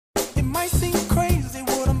might seem crazy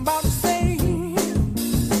what I'm about to say.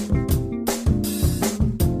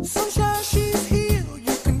 Sunshine, she's here,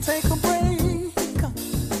 you can take a break.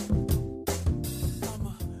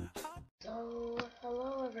 So,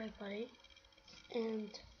 hello everybody,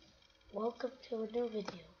 and welcome to a new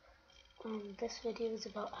video. This video is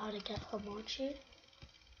about how to get Hamachi.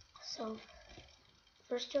 So,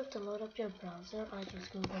 first you have to load up your browser. I use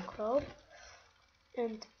Google Chrome,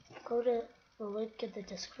 and go to the link in the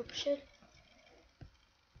description.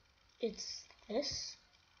 It's this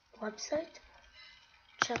website.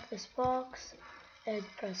 Check this box and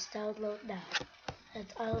press download now. And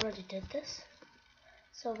I already did this.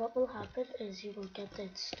 So what will happen is you will get the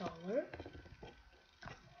installer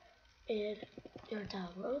in your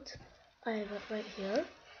downloads. I have it right here,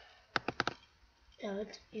 and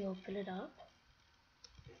you open it up.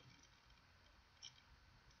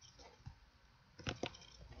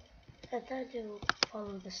 And then you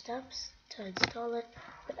follow the steps to install it,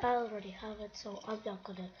 but I already have it, so I'm not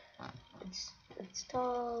gonna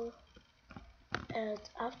install. And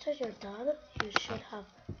after you're done, you should have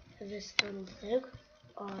this little thing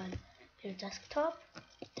on your desktop.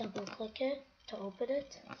 Double click it to open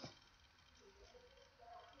it,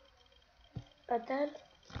 and then,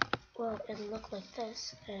 well, it'll look like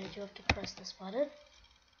this, and you have to press this button.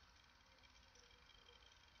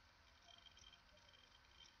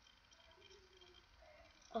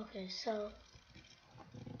 Okay, so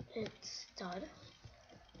it's done,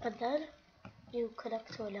 and then you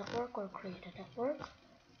connect to a network or create a network.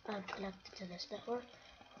 I'm connected to this network.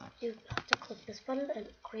 You have to click this button and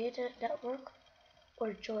create a network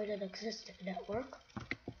or join an existing network.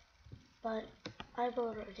 But I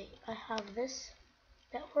have this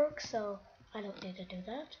network, so I don't need to do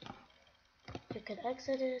that. You can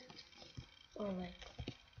exit it, or like,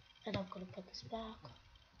 and I'm gonna put this back.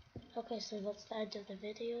 Okay, so that's the end of the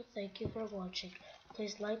video. Thank you for watching.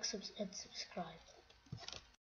 Please like and subscribe.